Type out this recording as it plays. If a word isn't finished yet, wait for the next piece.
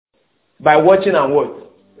By watching and what?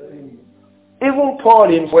 Even Paul,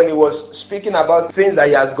 when he was speaking about things that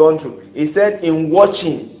he has gone through, he said in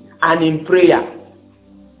watching and in prayer.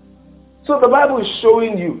 So the Bible is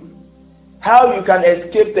showing you how you can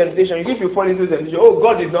escape temptation. If you fall into temptation, oh,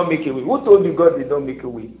 God did not make a way. Who told you God did not make a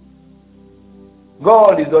way?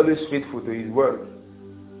 God is always faithful to his word.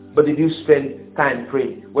 But did you spend time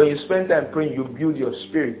praying? When you spend time praying, you build your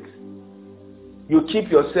spirit. You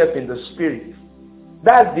keep yourself in the spirit.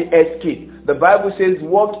 That's the escape. The Bible says,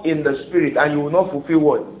 walk in the spirit and you will not fulfill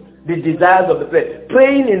what? The desires of the flesh.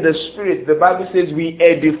 Praying in the spirit, the Bible says we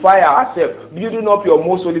edify ourselves, building up your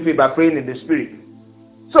most holy faith by praying in the spirit.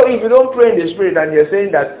 So if you don't pray in the spirit and you're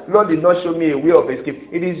saying that Lord did not show me a way of escape,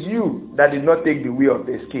 it is you that did not take the way of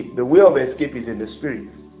the escape. The way of escape is in the spirit.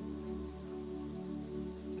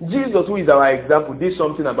 Jesus, who is our example, did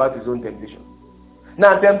something about his own temptation.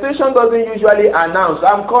 Now, temptation doesn't usually announce,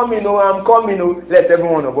 I'm coming, let every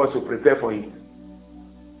one of us to prepare for it.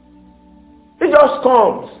 It just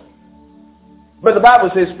comes. But the Bible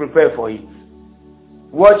says prepare for it.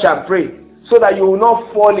 Watch and pray so that you will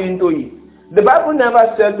not fall into it. The Bible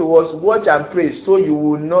never said to us, watch and pray so you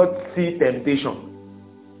will not see temptation.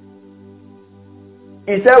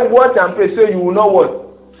 It said, watch and pray so you will not what?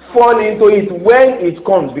 Fall into it when it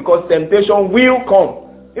comes, because temptation will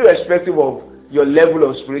come, irrespective of your level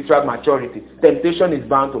of spiritual maturity. Temptation is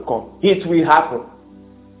bound to come. It will happen.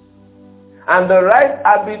 And the right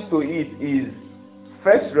habit to it is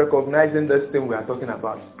first recognizing this thing we are talking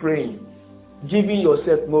about, praying, giving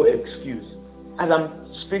yourself no excuse. As I'm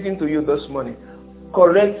speaking to you this morning,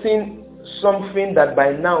 correcting something that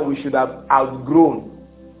by now we should have outgrown.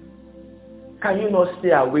 Can you not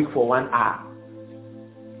stay awake for 1 hour?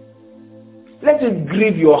 Let it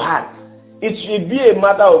grieve your heart. It should be a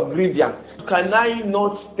matter of grievance. Can I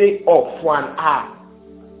not stay up for 1 hour?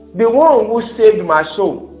 The one who saved my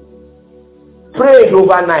soul prayed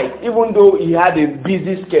overnight, even though he had a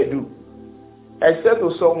busy schedule. I said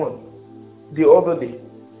to someone the other day,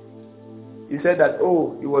 he said that,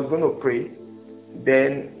 he was going to pray.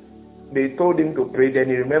 Then they told him to pray. Then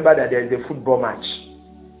he remembered that there is a football match.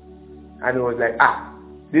 And he was like,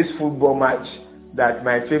 this football match, that's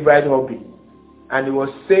my favorite hobby. And he was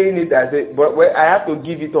saying it as if, but I have to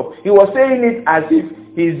give it up. He was saying it as if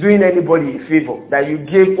he's doing anybody a favor. That you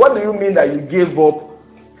gave, what do you mean that you gave up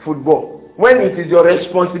football? When it is your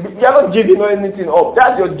responsibility, you are not giving anything up.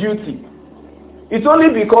 That's your duty. It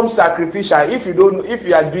only becomes sacrificial if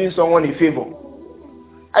you are doing someone a favor.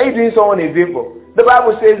 Are you doing someone a favor? The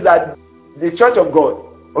Bible says that the church of God,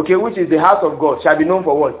 which is the house of God, shall be known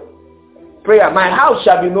for what? Prayer. My house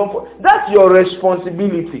shall be known for. That's your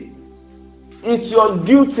responsibility. It's your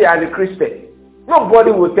duty as a Christian.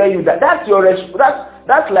 Nobody will tell you that. That's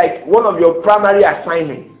like one of your primary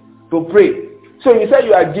assignments, to pray. So you say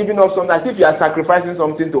you are giving up something as if you are sacrificing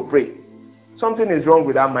something to pray. Something is wrong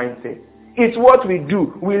with that mindset. It's what we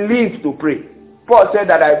do. We live to pray. Paul said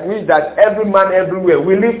that I wish that every man everywhere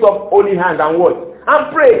will lift up holy hands and what?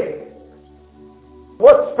 And pray.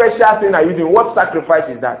 What special thing are you doing? What sacrifice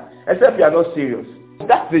is that? Except you are not serious.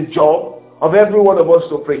 That's the job of every one of us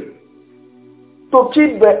to pray. To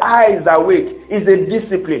keep the eyes awake is a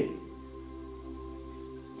discipline.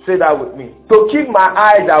 Say that with me. To keep my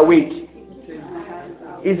eyes awake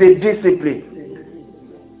is a discipline.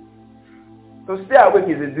 To stay awake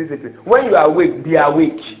is a discipline. When you are awake, be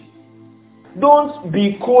awake. Don't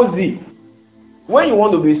be cozy. When you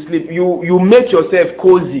want to be asleep, you make yourself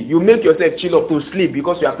cozy. You make yourself chill up to sleep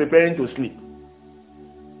because you are preparing to sleep.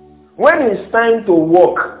 When it's time to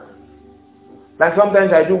work, like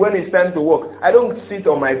sometimes I do, when it's time to work, I don't sit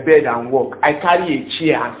on my bed and work. I carry a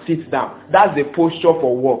chair and sit down. That's the posture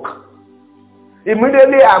for work.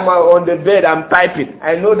 Immediately I'm on the bed, I'm typing.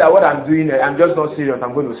 I know that what I'm doing, I'm just not serious.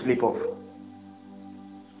 I'm going to sleep off.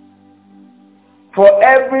 For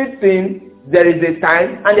everything, there is a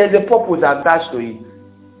time and there's a purpose attached to it.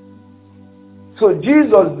 So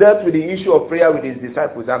Jesus dealt with the issue of prayer with his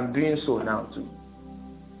disciples. I'm doing so now too.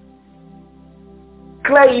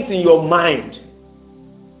 Clear it in your mind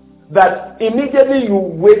that immediately you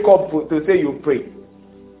wake up to say you pray,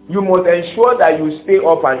 you must ensure that you stay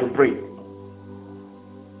up and you pray.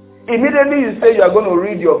 Immediately you say you are going to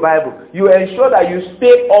read your Bible, you ensure that you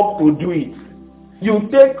stay up to do it. You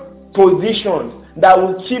take positions that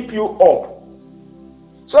will keep you up.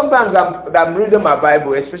 Sometimes I'm reading my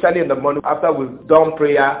Bible, especially in the morning after we've done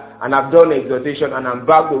prayer and I've done exhortation and I'm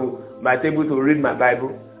back to my table to read my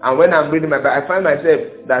Bible. And when I'm reading my Bible, I find myself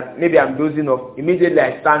that maybe I'm dozing off. Immediately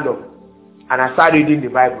I stand up and I start reading the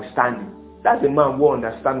Bible standing. That's a man who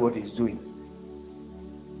understands what he's doing.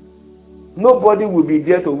 Nobody will be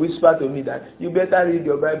there to whisper to me that you better read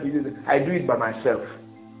your Bible. I do it by myself.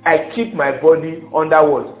 I keep my body under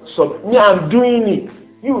what? So me, I'm doing it.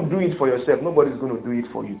 You do it for yourself. Nobody's going to do it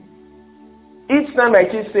for you. Each time I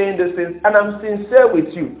keep saying this thing, and I'm sincere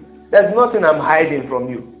with you, there's nothing I'm hiding from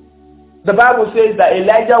you. The Bible says that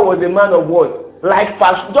Elijah was a man of what? Like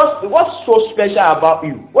passion. Just what's so special about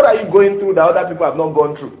you? What are you going through that other people have not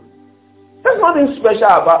gone through? There's nothing special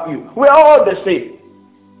about you. We're all the same.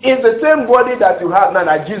 It's the same body that you have now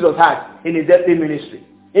that Jesus had in his earthly ministry.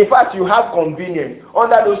 In fact, you have convenience.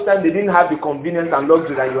 Under those times, they didn't have the convenience and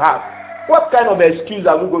luxury that you have. What kind of excuse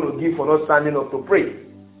are we going to give for not standing up to pray?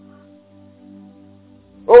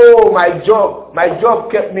 Oh, my job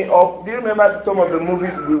kept me up. Do you remember some of the movie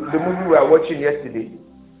we were watching yesterday?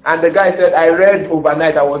 And the guy said, I read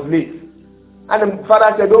overnight, I was late. And the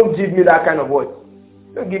father said, don't give me that kind of word.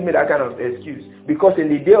 Don't give me that kind of excuse. Because in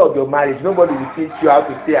the day of your marriage, nobody will teach you how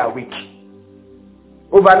to stay awake.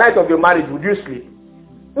 Overnight of your marriage, would you sleep?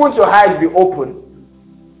 Won't your eyes be open?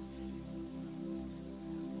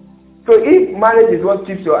 So if marriage is what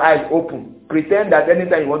keeps your eyes open, pretend that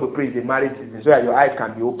anytime you want to pray is a marriage season so that your eyes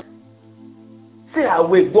can be open. Stay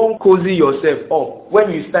awake. Don't cozy yourself up when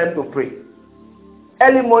it's time to pray.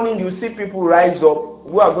 Early morning, you see people rise up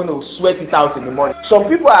who are going to sweat it out in the morning. Some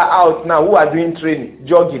people are out now who are doing training,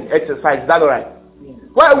 jogging, exercise. Is that all right? Yeah.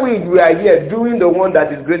 While we are here doing the one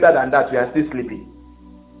that is greater than that, we are still sleeping.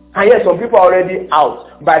 And yet some people are already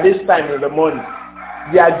out by this time in the morning.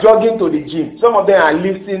 They are jogging to the gym. Some of them are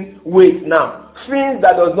lifting weights now. Things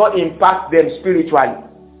that does not impact them spiritually.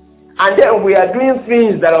 And then we are doing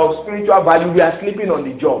things that are of spiritual value. We are sleeping on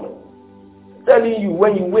the job. I'm telling you,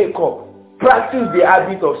 when you wake up, practice the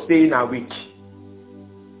habit of staying awake.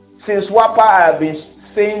 Since WAPA, I have been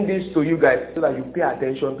saying this to you guys so that you pay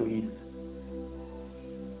attention to it.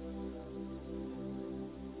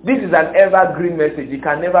 This is an evergreen message. It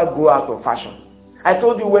can never go out of fashion. I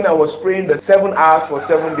told you when I was praying the 7 hours for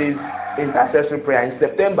 7 days intercessory prayer in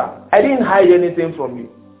September, I didn't hide anything from you.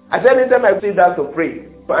 I said anytime I sit down to pray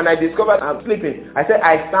and I discovered I'm sleeping, I said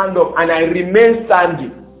I stand up and I remain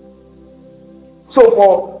standing. So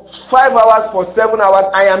for 5 hours, for 7 hours,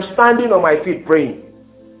 I am standing on my feet praying.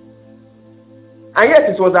 And yet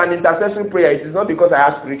it was an intercessory prayer. It is not because I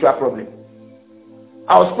have spiritual problem.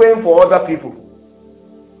 I was praying for other people.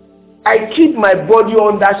 I keep my body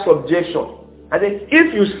under subjection. And then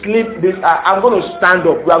if you sleep this, I'm going to stand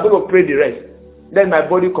up. We are going to pray the rest. Then my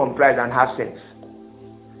body complies and has sense.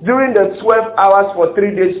 During the 12 hours for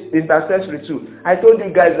 3 days intercessory too, I told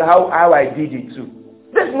you guys how I did it too.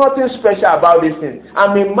 There's nothing special about this thing.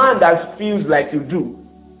 I'm a man that feels like you do.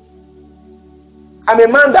 I'm a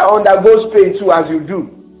man that undergoes pain too as you do.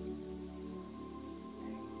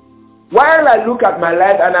 While I look at my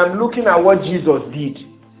life and I'm looking at what Jesus did,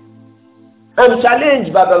 I'm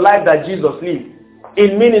challenged by the life that Jesus lived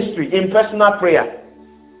in ministry, in personal prayer.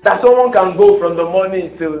 That someone can go from the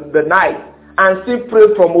morning till the night and still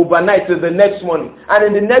pray from overnight till the next morning. And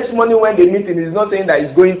in the next morning when they meet him, he's not saying that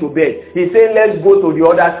he's going to bed. He's saying, let's go to the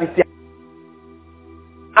other city.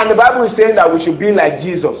 And the Bible is saying that we should be like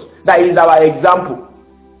Jesus. That is our example.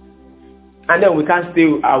 And then we can't stay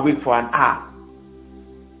awake for an hour.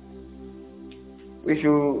 We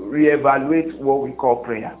should reevaluate what we call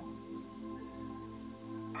prayer.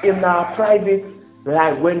 In our private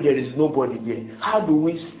life, when there is nobody there, how do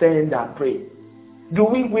we stand and pray? Do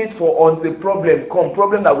we wait for until problem come?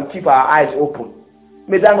 Problem that we keep our eyes open.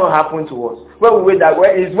 May that not happen to us. When we wait that way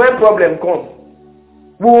is when problem comes.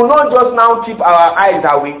 We will not just now keep our eyes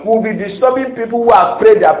awake. We will be disturbing people who have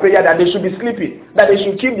prayed their prayer that they should be sleeping, that they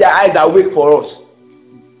should keep their eyes awake for us.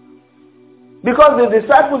 Because the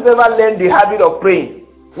disciples never learned the habit of praying.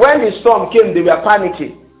 When the storm came, they were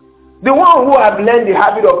panicking. The one who had learned the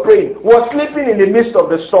habit of praying was sleeping in the midst of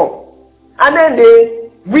the storm. And then they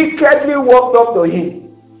wickedly walked up to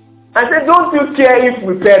him and said, don't you care if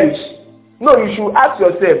we perish? No, you should ask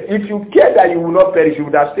yourself, if you care that you will not perish, you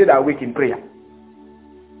would have stayed awake in prayer.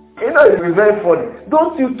 You know, it will be very funny.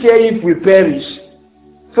 Don't you care if we perish?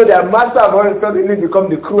 So their master of all suddenly become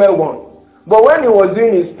the cruel one. But when he was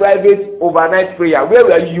doing his private overnight prayer, where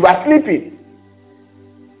were you? You were sleeping.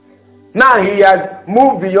 Now he has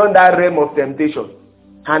moved beyond that realm of temptation.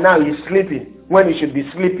 And now he's sleeping when he should be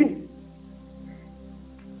sleeping.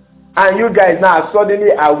 And you guys now are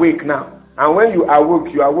suddenly awake now. And when you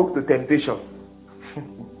awoke to temptation.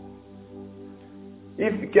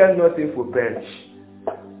 If you care nothing for perish.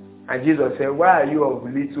 And Jesus said, why are you of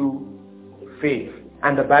little faith?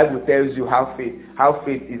 And the Bible tells you how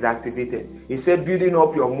faith is activated. He said, building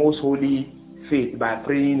up your most holy faith by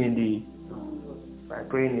praying in the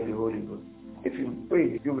Holy Ghost. If you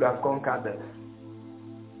prayed, you would have conquered them.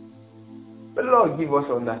 But Lord, give us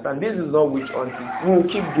understanding. This is not witch hunting. We will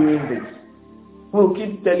keep doing this. We will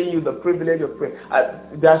keep telling you the privilege of prayer.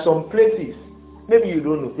 There are some places, maybe you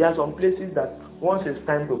don't know, there are some places that once it's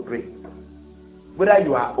time to pray, whether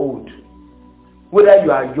you are old, whether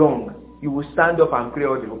you are young, you will stand up and pray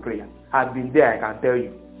all your prayer. I've been there, I can tell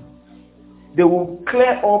you. They will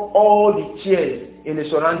clear up all the chairs in the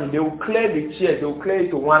surrounding. They will clear the chairs. They will clear it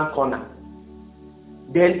to one corner.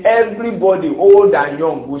 Then everybody, old and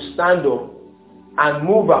young, will stand up and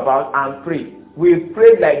move about and pray. We've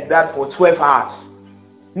prayed like that for 12 hours.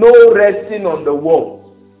 No resting on the wall.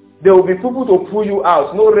 There will be people to pull you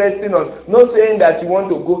out. No resting on, not saying that you want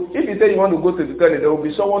to go. If you say you want to go to the toilet, there will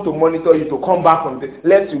be someone to monitor you to come back from the,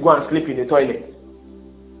 let you go and sleep in the toilet.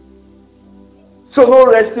 So no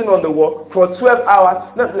resting on the wall for 12 hours.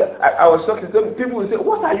 No, I was talking to people who say,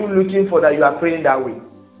 what are you looking for that you are praying that way?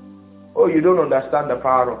 Oh, you don't understand the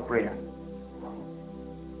power of prayer.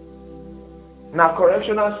 Now,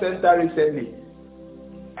 correctional center recently.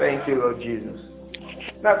 Thank you, Lord Jesus.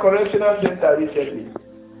 Now, correctional center recently.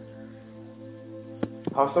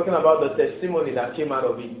 I was talking about the testimony that came out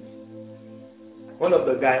of it. One of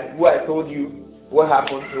the guys who I told you what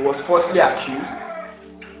happened, he was falsely accused.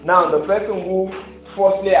 Now, the person who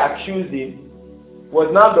falsely accused him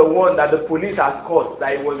was now the one that the police had caught,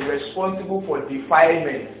 that he was responsible for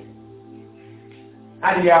defilement.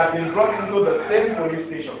 And he has been brought into the same police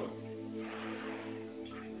station.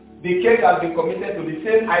 The case has been committed to the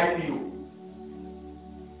same ICU.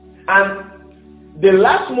 And the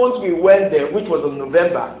last month we went there, which was in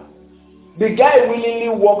November, the guy willingly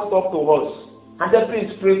walked up to us and said,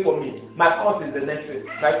 please pray for me. My court is the next week.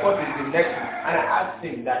 My court is the next week. And I asked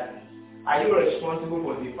him that, are you responsible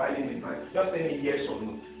for defiling the man? Just tell me yes or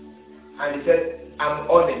no. And he said, I'm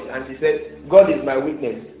honest. And he said, God is my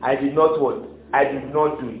witness. I did not what? I did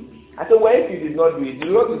not do it. I said, well, if you did not do it, the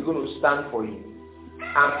Lord is going to stand for you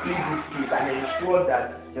and plead this case and ensure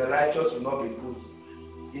that the righteous will not be put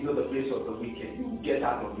into the place of the wicked. You will get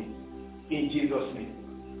out of it. In Jesus' name.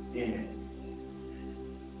 Amen.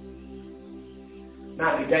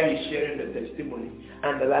 Now the guy is sharing the testimony.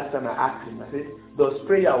 And the last time I asked him, I said, does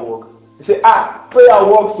prayer work? He said, prayer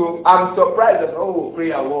works. So I'm surprised that, oh,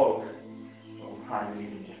 prayer works. Oh,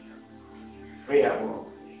 hallelujah. Prayer works.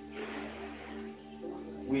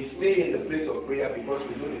 We stay in the place of prayer because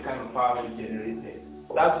we know the kind of power we generated.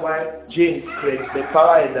 That's why James creates the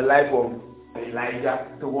power in the life of Elijah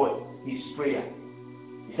to what? His prayer.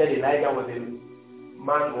 He said Elijah was a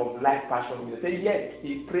man of like passion. He said yes,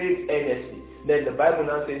 he prayed earnestly. Then the Bible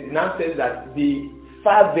now says that the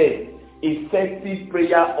fervent, effective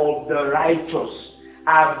prayer of the righteous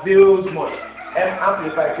avails much. And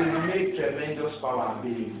Amplified says make tremendous power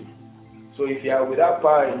available. So if you are without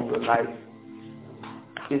power in your life,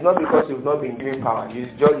 it's not because you've not been given power. You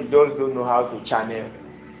just don't know how to channel it,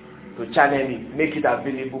 make it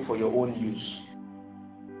available for your own use.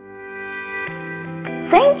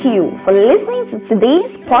 Thank you for listening to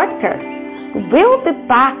today's podcast. We'll be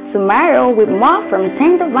back tomorrow with more from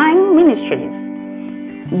Tendervine Ministries.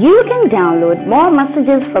 You can download more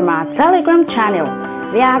messages from our Telegram channel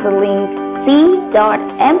via the link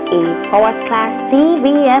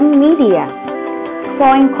t.me/TVM Media.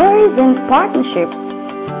 For inquiries and partnerships,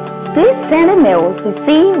 please send a mail to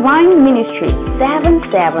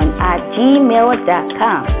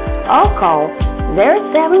cwineministry77@gmail.com or call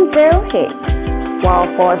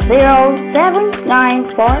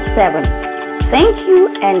 0708-440-7947. Thank you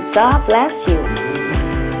and God bless you.